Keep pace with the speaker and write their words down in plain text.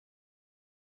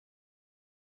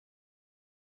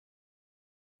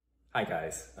Hi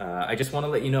guys, I just want to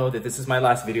let you know that this is my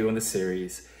last video in the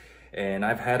series, and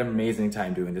I've had an amazing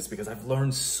time doing this because I've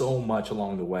learned so much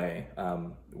along the way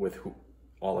with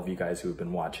all of you guys who have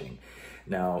been watching.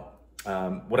 Now,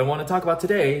 what I want to talk about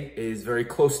today is very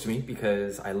close to me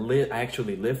because I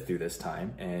actually lived through this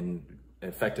time and it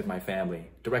affected my family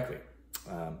directly.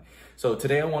 So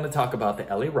today I want to talk about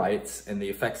the LA riots and the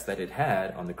effects that it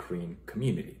had on the Korean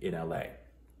community in LA.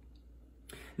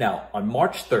 Now, on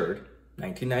March 3rd,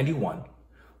 1991,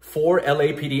 4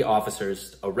 LAPD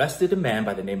officers arrested a man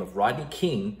by the name of Rodney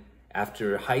King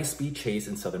after a high-speed chase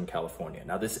in Southern California.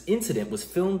 Now, this incident was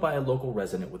filmed by a local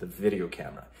resident with a video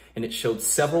camera, and it showed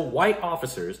several white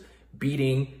officers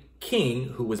beating King,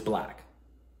 who was black.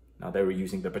 Now, they were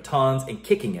using their batons and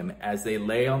kicking him as he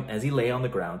lay on the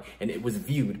ground, and it was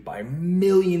viewed by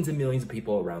millions and millions of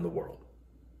people around the world.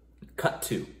 Cut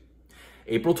to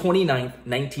April 29th,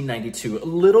 1992, a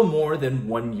little more than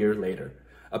 1 year later,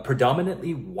 a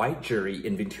predominantly white jury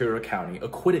in Ventura County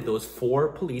acquitted those 4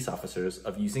 police officers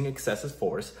of using excessive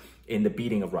force in the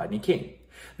beating of Rodney King.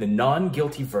 The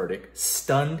non-guilty verdict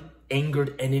stunned,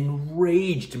 angered, and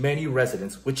enraged many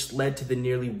residents, which led to the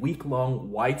nearly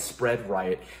week-long widespread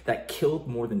riot that killed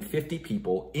more than 50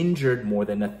 people, injured more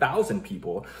than 1,000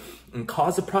 people, and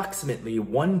caused approximately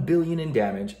 $1 billion in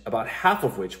damage, about half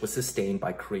of which was sustained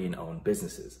by Korean-owned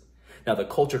businesses. Now, the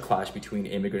culture clash between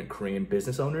immigrant Korean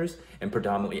business owners and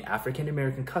predominantly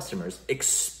African-American customers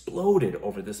exploded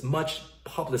over this much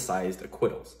publicized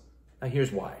acquittals. Now,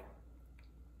 here's why.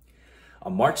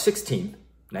 On March 16th,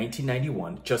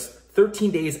 1991, just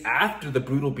 13 days after the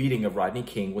brutal beating of Rodney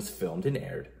King was filmed and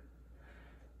aired,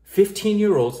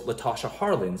 15-year-old Latasha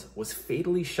Harlins was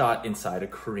fatally shot inside a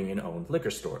Korean-owned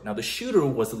liquor store. Now, the shooter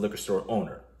was the liquor store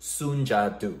owner, Soon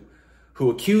Ja-do, who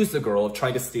accused the girl of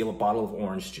trying to steal a bottle of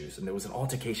orange juice. And there was an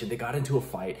altercation. They got into a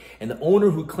fight. And the owner,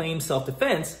 who claimed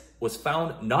self-defense, was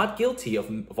found not guilty of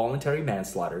voluntary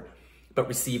manslaughter, but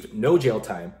received no jail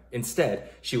time. Instead,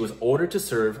 she was ordered to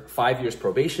serve 5 years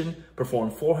probation,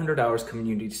 perform 400 hours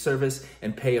community service,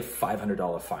 and pay a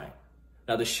 $500 fine.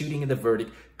 Now, the shooting and the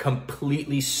verdict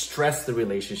completely stressed the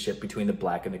relationship between the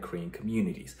Black and the Korean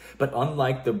communities. But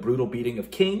unlike the brutal beating of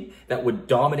King that would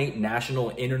dominate national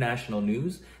and international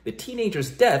news, the teenager's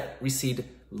death received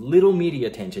little media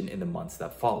attention in the months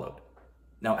that followed.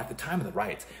 Now, at the time of the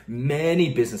riots,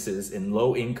 many businesses in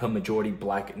low-income majority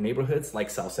Black neighborhoods like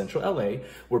South Central LA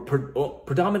were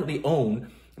predominantly owned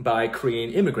by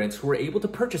Korean immigrants who were able to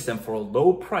purchase them for a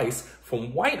low price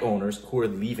from white owners who were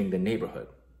leaving the neighborhood.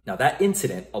 Now, that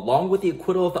incident, along with the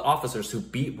acquittal of the officers who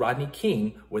beat Rodney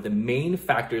King, were the main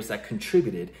factors that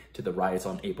contributed to the riots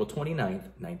on April 29th,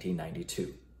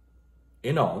 1992.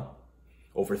 In all,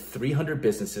 over 300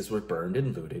 businesses were burned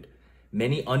and looted.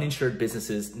 Many uninsured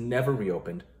businesses never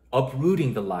reopened,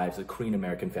 uprooting the lives of Korean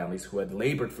American families who had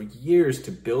labored for years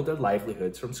to build their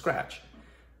livelihoods from scratch.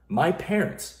 My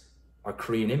parents are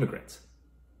Korean immigrants.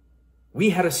 We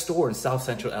had a store in South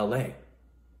Central LA.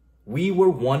 We were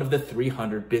one of the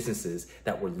 300 businesses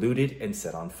that were looted and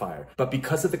set on fire. But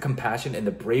because of the compassion and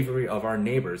the bravery of our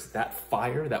neighbors, that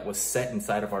fire that was set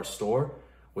inside of our store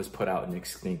was put out and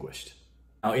extinguished.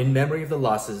 Now, in memory of the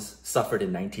losses suffered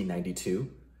in 1992,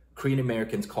 Korean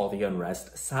Americans call the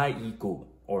unrest Sa-i-gu,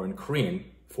 or in Korean,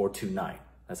 429.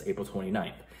 That's April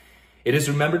 29th. It is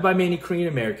remembered by many Korean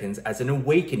Americans as an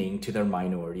awakening to their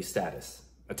minority status,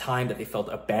 a time that they felt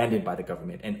abandoned by the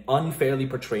government and unfairly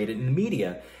portrayed in the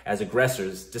media as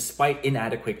aggressors despite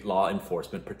inadequate law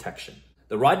enforcement protection.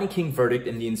 The Rodney King verdict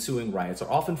and the ensuing riots are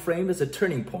often framed as a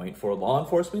turning point for law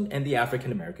enforcement and the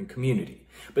African American community,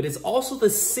 but it's also the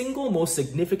single most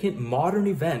significant modern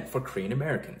event for Korean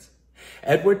Americans.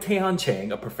 Edward Taehan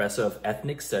Chang, a professor of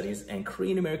ethnic studies and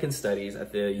Korean American studies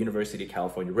at the University of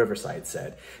California, Riverside,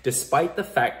 said, despite the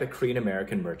fact that Korean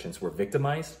American merchants were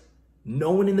victimized,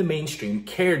 no one in the mainstream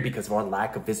cared because of our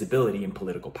lack of visibility and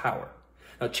political power.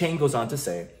 Now, Chang goes on to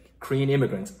say, Korean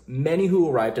immigrants, many who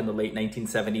arrived in the late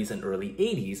 1970s and early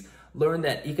 80s, learned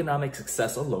that economic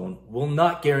success alone will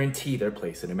not guarantee their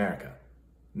place in America.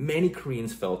 Many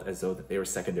Koreans felt as though that they were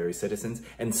secondary citizens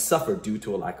and suffered due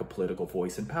to a lack of political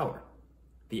voice and power.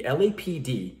 The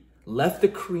LAPD left the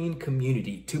Korean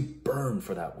community to burn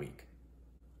for that week.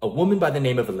 A woman by the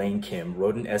name of Elaine Kim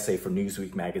wrote an essay for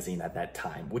Newsweek magazine at that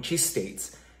time, which she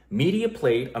states, media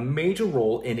played a major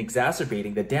role in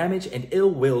exacerbating the damage and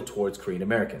ill will towards Korean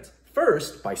Americans.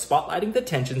 First, by spotlighting the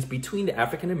tensions between the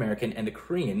African American and the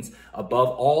Koreans above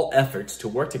all efforts to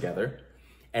work together.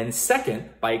 And second,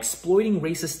 by exploiting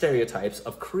racist stereotypes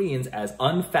of Koreans as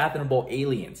unfathomable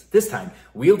aliens, this time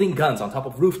wielding guns on top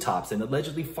of rooftops and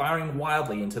allegedly firing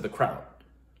wildly into the crowd.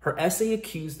 Her essay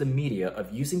accused the media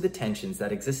of using the tensions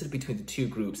that existed between the two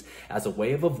groups as a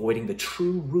way of avoiding the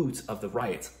true roots of the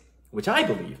riots, which I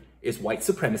believe is white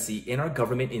supremacy in our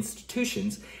government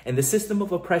institutions and the system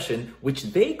of oppression which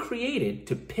they created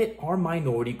to pit our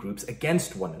minority groups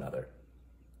against one another.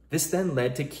 This then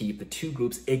led to keep the two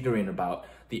groups ignorant about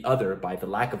the other by the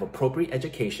lack of appropriate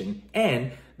education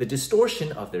and the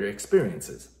distortion of their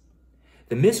experiences.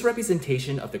 The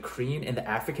misrepresentation of the Korean and the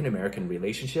African American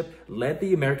relationship led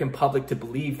the American public to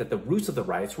believe that the roots of the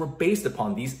riots were based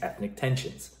upon these ethnic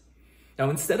tensions. Now,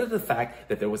 instead of the fact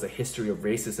that there was a history of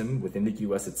racism within the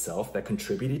US itself that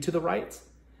contributed to the riots,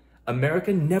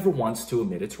 America never wants to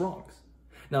admit its wrongs.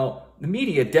 Now, the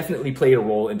media definitely played a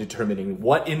role in determining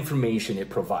what information it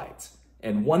provides.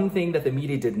 And one thing that the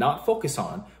media did not focus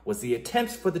on was the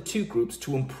attempts for the two groups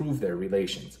to improve their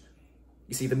relations.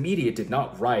 You see, the media did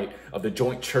not write of the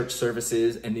joint church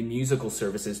services and the musical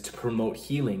services to promote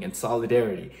healing and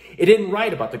solidarity. It didn't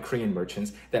write about the Korean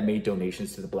merchants that made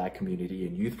donations to the Black community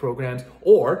and youth programs,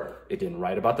 or it didn't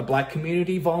write about the Black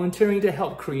community volunteering to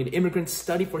help Korean immigrants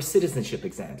study for citizenship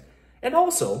exams, and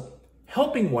also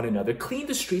helping one another clean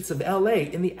the streets of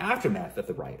LA in the aftermath of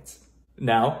the riots.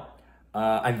 Now,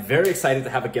 I'm very excited to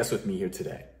have a guest with me here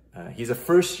today. He's a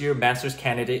first-year master's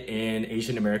candidate in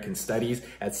Asian American Studies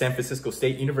at San Francisco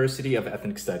State University of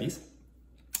Ethnic Studies,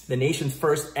 the nation's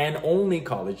first and only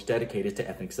college dedicated to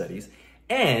ethnic studies.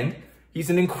 And he's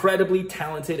an incredibly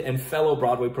talented and fellow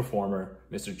Broadway performer,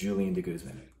 Mr. Julian de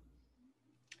Guzman.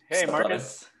 Hey,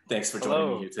 Marcus. Thanks for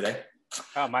joining me here today.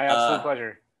 Oh, my absolute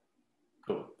pleasure.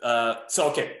 Cool.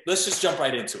 Okay, let's just jump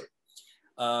right into it.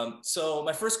 So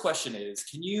my first question is,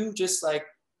 can you just talk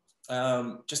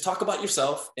about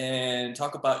yourself and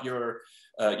talk about your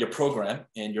program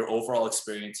and your overall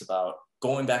experience about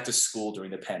going back to school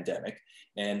during the pandemic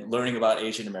and learning about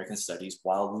Asian American studies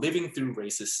while living through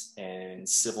racist and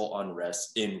civil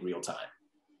unrest in real time?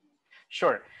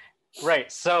 Sure.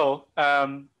 Right. So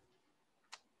prior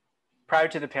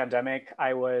to the pandemic,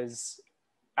 I was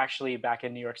actually back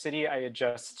in New York City. I had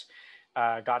just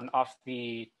gotten off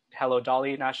the Hello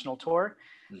Dolly national tour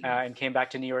and came back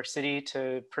to New York City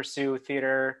to pursue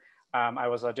theater. I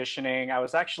was auditioning. I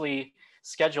was actually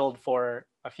scheduled for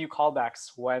a few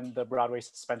callbacks when the Broadway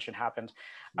suspension happened.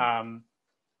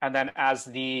 And then as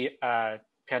the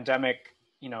pandemic,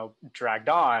 dragged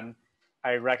on,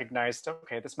 I recognized,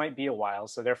 okay, this might be a while.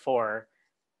 So therefore,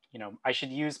 I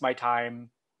should use my time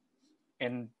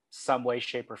in some way,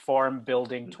 shape, or form,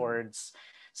 building towards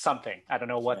something. I don't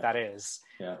know what that is.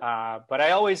 But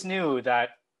I always knew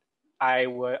that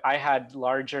I had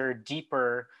larger,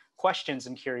 deeper questions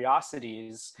and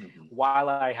curiosities while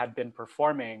I had been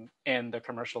performing in the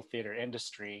commercial theater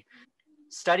industry.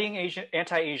 Studying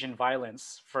anti-Asian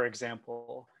violence, for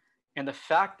example, and the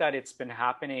fact that it's been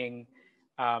happening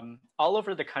all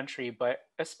over the country, but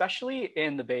especially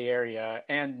in the Bay Area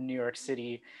and New York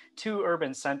City, two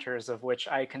urban centers of which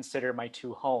I consider my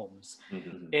two homes,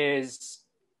 it's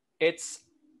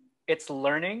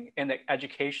learning in the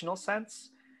educational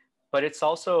sense, but it's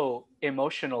also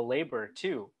emotional labor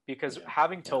too, because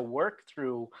having to work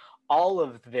through all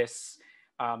of this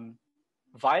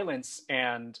violence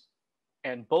and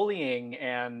bullying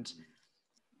and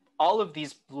all of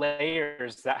these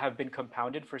layers that have been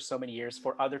compounded for so many years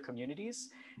for other communities,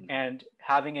 and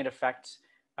having it affect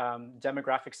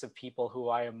demographics of people who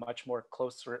I am much more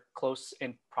close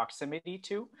in proximity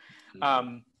to.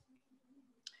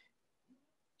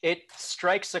 It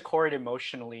strikes a chord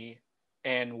emotionally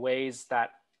in ways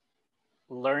that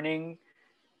learning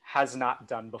has not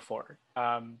done before.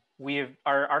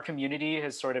 Our community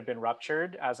has sort of been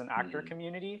ruptured as an actor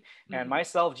community, and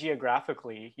myself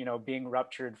geographically, being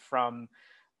ruptured from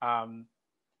being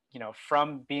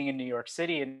in New York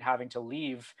City and having to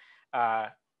leave,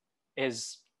 that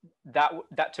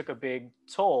took a big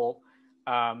toll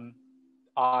on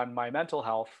my mental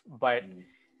health. But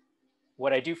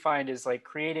what I do find is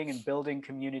creating and building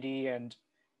community and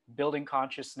building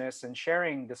consciousness and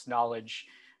sharing this knowledge,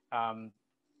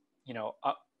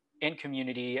 in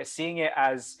community, seeing it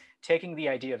as taking the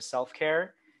idea of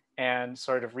self-care and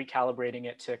sort of recalibrating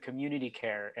it to community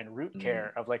care and root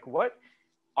care of what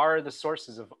are the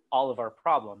sources of all of our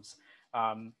problems,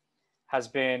 has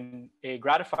been a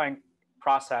gratifying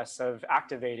process of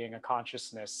activating a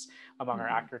consciousness among our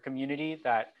actor community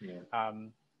that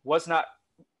was not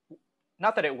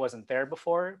that it wasn't there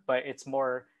before, but it's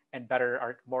more and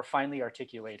better, more finely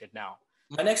articulated now.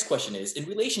 My next question is, in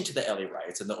relation to the LA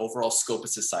riots and the overall scope of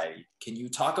society, can you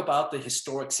talk about the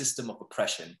historic system of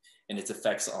oppression and its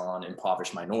effects on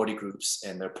impoverished minority groups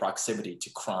and their proximity to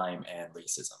crime and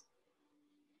racism?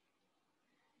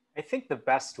 I think the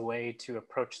best way to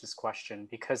approach this question,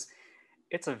 because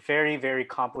it's a very, very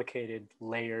complicated,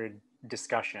 layered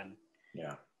discussion.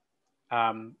 Yeah.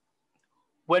 Um,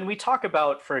 when we talk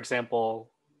about, for example,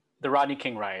 the Rodney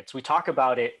King riots, we talk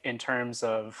about it in terms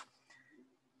of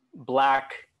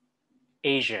Black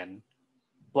Asian,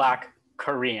 Black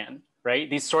Korean, right?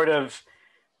 These sort of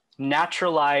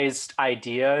naturalized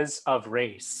ideas of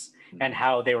race and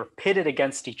how they were pitted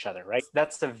against each other, right?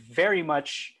 That's a very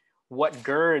much what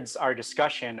girds our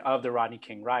discussion of the Rodney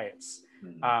King riots.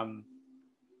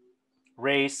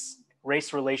 Race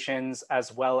relations,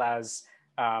 as well as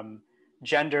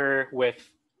gender with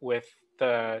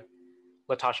the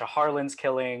Latasha Harlins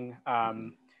killing,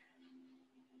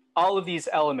 all of these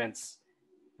elements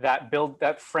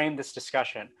that frame this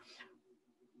discussion.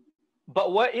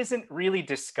 But what isn't really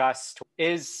discussed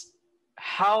is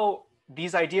how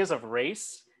these ideas of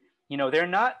race, they're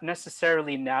not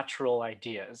necessarily natural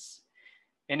ideas.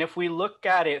 And if we look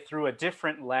at it through a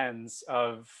different lens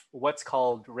of what's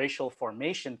called racial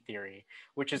formation theory,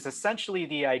 which is essentially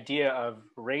the idea of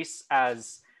race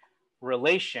as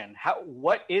relation,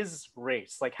 what is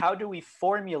race? Like, how do we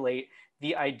formulate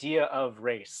the idea of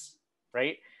race,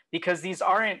 right? Because these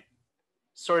aren't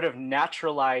sort of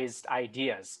naturalized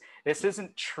ideas. This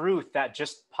isn't truth that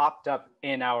just popped up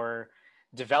in our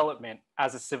development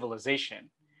as a civilization.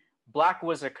 Black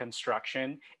was a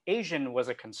construction, Asian was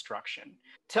a construction.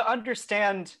 To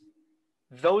understand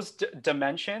those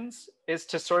dimensions is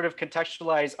to sort of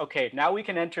contextualize, okay, now we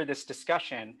can enter this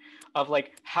discussion of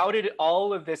like, how did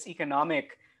all of this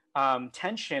economic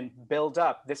tension build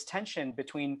up, this tension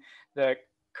between the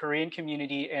Korean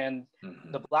community and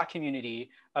the Black community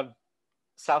of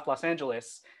South Los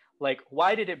Angeles, like,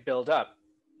 why did it build up?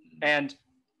 And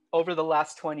over the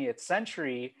last 20th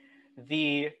century,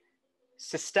 the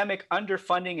systemic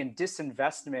underfunding and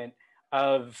disinvestment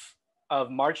of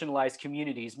marginalized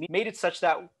communities made it such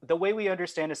that the way we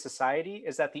understand a society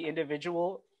is that the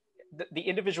individual's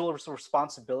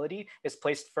responsibility is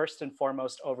placed first and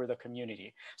foremost over the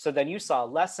community. So then you saw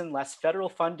less and less federal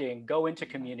funding go into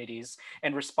communities,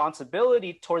 and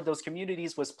responsibility toward those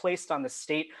communities was placed on the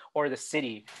state or the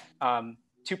city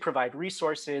to provide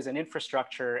resources and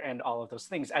infrastructure and all of those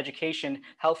things, education,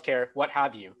 healthcare, what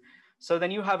have you. So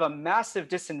then you have a massive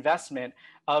disinvestment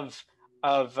of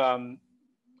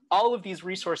all of these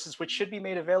resources which should be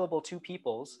made available to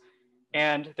peoples,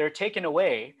 and they're taken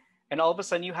away. And all of a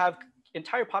sudden you have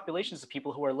entire populations of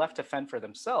people who are left to fend for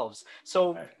themselves.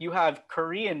 So you have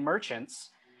Korean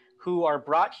merchants who are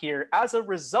brought here as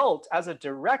a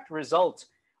direct result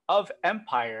of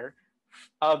empire,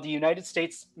 of the United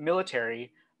States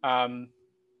military, and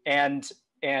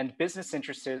business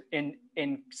interests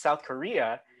in South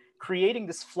Korea, creating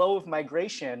this flow of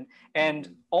migration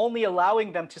and only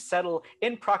allowing them to settle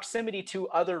in proximity to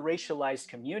other racialized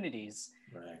communities.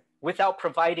 Right. Without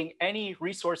providing any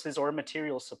resources or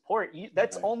material support.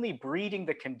 That's only breeding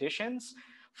the conditions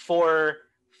for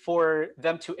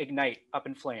them to ignite up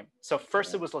in flame. So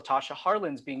first it was Latasha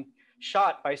Harlins being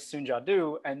shot by Soon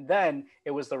Ja-do, and then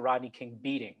it was the Rodney King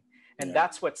beating. And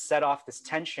that's what set off this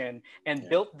tension and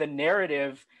built the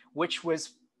narrative, which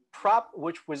was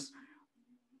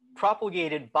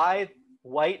propagated by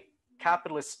white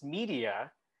capitalist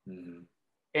media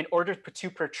in order to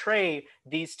portray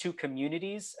these two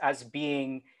communities as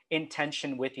being in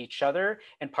tension with each other,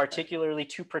 and particularly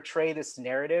to portray this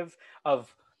narrative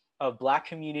of Black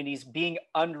communities being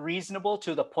unreasonable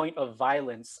to the point of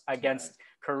violence against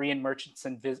Korean merchants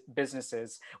and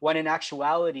businesses, when in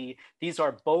actuality, these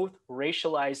are both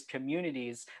racialized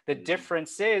communities. The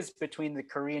difference is between the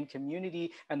Korean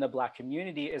community and the Black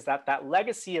community is that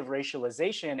legacy of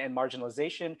racialization and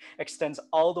marginalization extends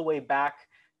all the way back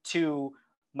to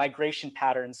migration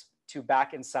patterns to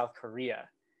back in South Korea.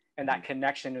 And that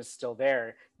connection is still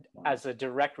there as a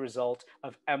direct result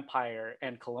of empire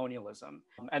and colonialism.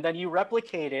 And then you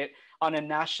replicate it on a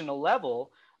national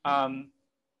level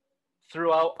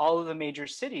throughout all of the major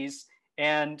cities,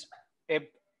 and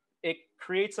it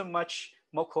creates a much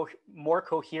more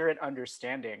coherent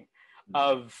understanding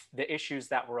of the issues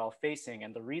that we're all facing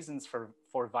and the reasons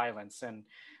for violence. And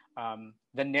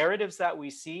the narratives that we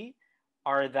see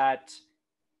are that,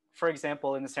 for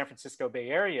example, in the San Francisco Bay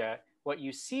Area, what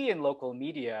you see in local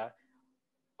media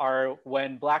are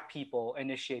when Black people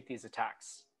initiate these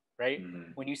attacks, right?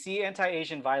 When you see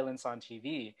anti-Asian violence on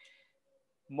TV,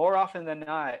 more often than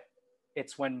not,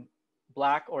 it's when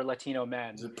Black or Latino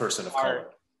men. It's a person of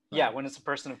color. Yeah, when it's a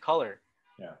person of color.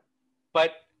 Yeah.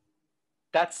 But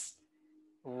that's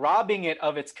robbing it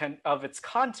of its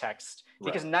context,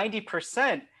 because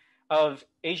 90% of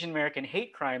Asian American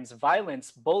hate crimes,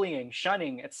 violence, bullying,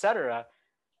 shunning, etc.,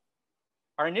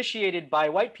 are initiated by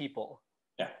white people.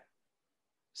 Yeah.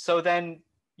 So then,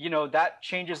 that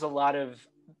changes a lot of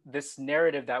this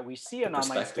narrative that we see in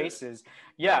online spaces.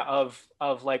 Yeah,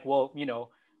 of like, well,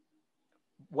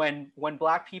 when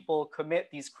Black people commit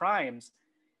these crimes,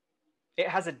 it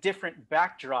has a different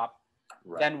backdrop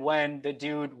than when the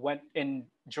dude went in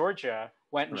Georgia,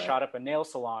 went and shot up a nail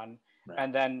salon,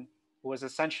 and then was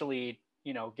essentially,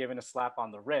 given a slap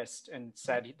on the wrist and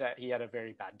said that he had a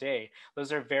very bad day.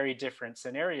 Those are very different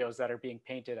scenarios that are being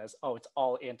painted as, oh, it's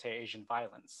all anti-Asian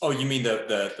violence. Oh, you mean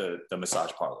the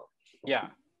massage parlor? Yeah.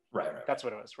 Right. That's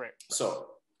what it was, right. So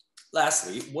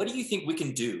lastly, what do you think we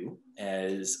can do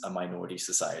as a minority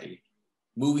society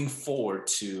moving forward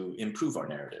to improve our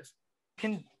narrative? We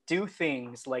can do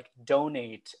things like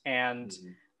donate and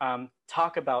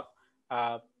talk about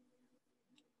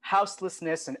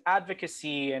houselessness and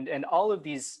advocacy and all of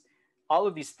these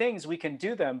things. We can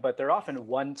do them, but they're often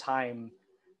one-time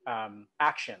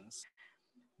actions.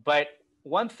 But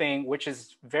one thing, which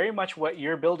is very much what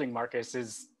you're building, Marcus,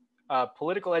 is a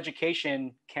political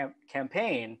education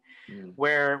campaign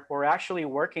where we're actually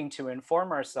working to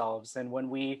inform ourselves. And when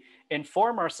we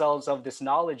inform ourselves of this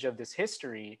knowledge, of this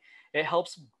history, it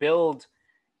helps build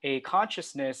a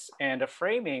consciousness and a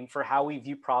framing for how we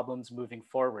view problems moving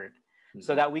forward,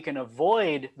 so that we can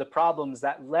avoid the problems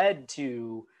that led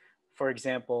to, for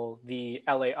example, the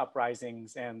LA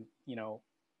uprisings and,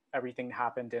 everything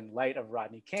happened in light of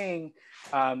Rodney King.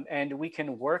 And we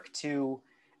can work to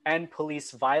end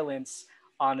police violence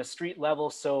on a street level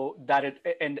so that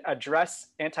and address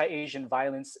anti-Asian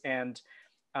violence and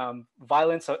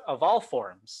violence of all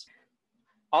forms.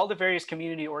 All the various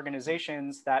community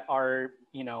organizations that are,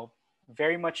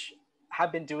 very much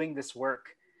have been doing this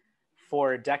work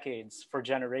for decades, for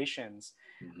generations,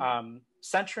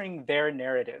 centering their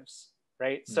narratives,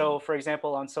 right? So for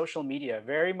example, on social media,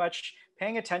 very much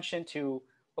paying attention to,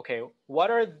 okay, what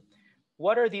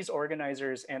are these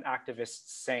organizers and activists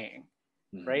saying,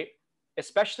 right?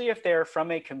 Especially if they're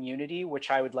from a community,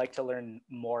 which I would like to learn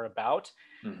more about.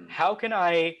 How can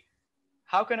I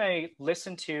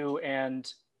listen to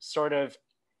and sort of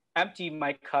empty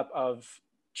my cup of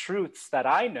truths that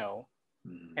I know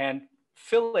and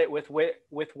fill it with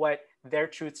what their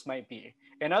truths might be?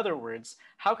 In other words,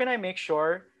 how can I make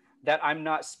sure that I'm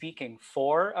not speaking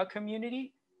for a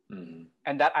community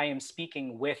and that I am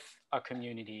speaking with a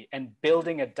community and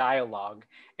building a dialogue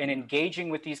and engaging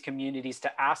with these communities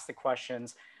to ask the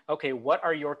questions, okay, what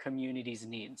are your community's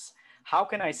needs? How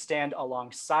can I stand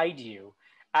alongside you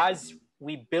as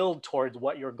we build towards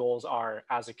what your goals are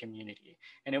as a community?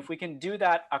 And if we can do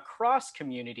that across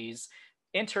communities,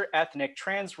 interethnic,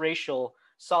 transracial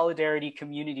solidarity,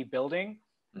 community building,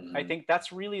 I think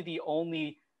that's really the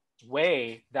only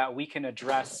way that we can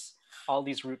address all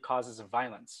these root causes of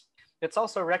violence. It's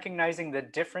also recognizing the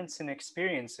difference in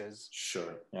experiences.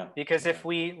 Sure. Yeah. Because if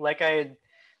we, like I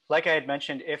had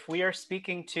mentioned, if we are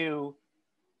speaking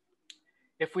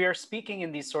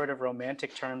in these sort of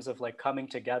romantic terms of like coming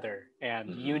together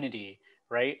and unity,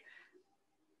 right?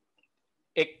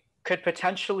 It could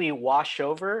potentially wash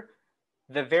over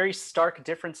the very stark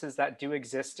differences that do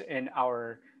exist in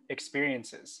our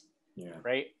experiences. Yeah.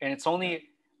 Right. And it's only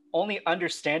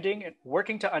understanding and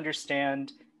working to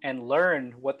understand and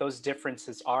learn what those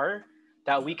differences are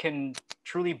that we can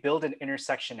truly build an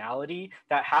intersectionality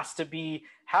that has to be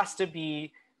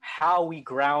how we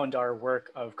ground our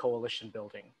work of coalition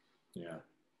building. Yeah.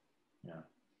 Yeah.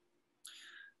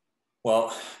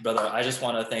 Well, brother, I just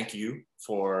want to thank you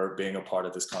for being a part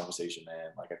of this conversation,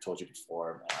 man. Like I told you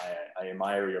before, I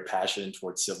admire your passion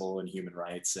towards civil and human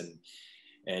rights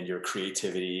and your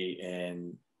creativity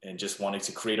and just wanting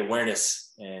to create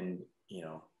awareness and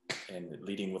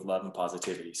leading with love and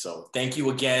positivity. So thank you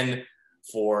again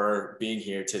for being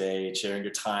here today and sharing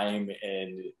your time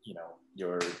and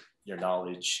your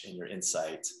knowledge and your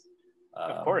insight.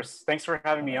 Of course. Thanks for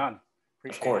having me on.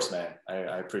 Of course, man.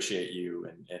 I appreciate you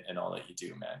and all that you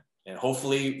do, man. And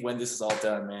hopefully when this is all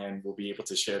done, man, we'll be able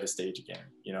to share the stage again.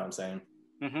 You know what I'm saying?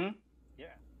 Yeah.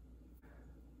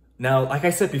 Now, like I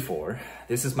said before,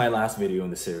 this is my last video in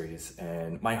the series,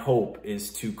 and my hope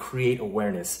is to create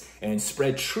awareness and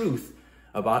spread truth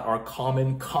about our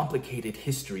common, complicated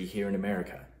history here in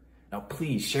America. Now,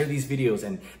 please share these videos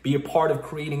and be a part of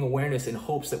creating awareness in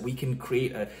hopes that we can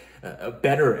create a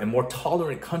better and more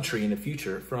tolerant country in the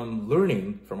future from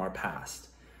learning from our past.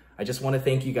 I just want to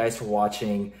thank you guys for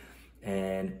watching,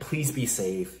 and please be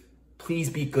safe.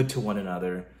 Please be good to one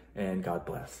another, and God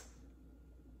bless.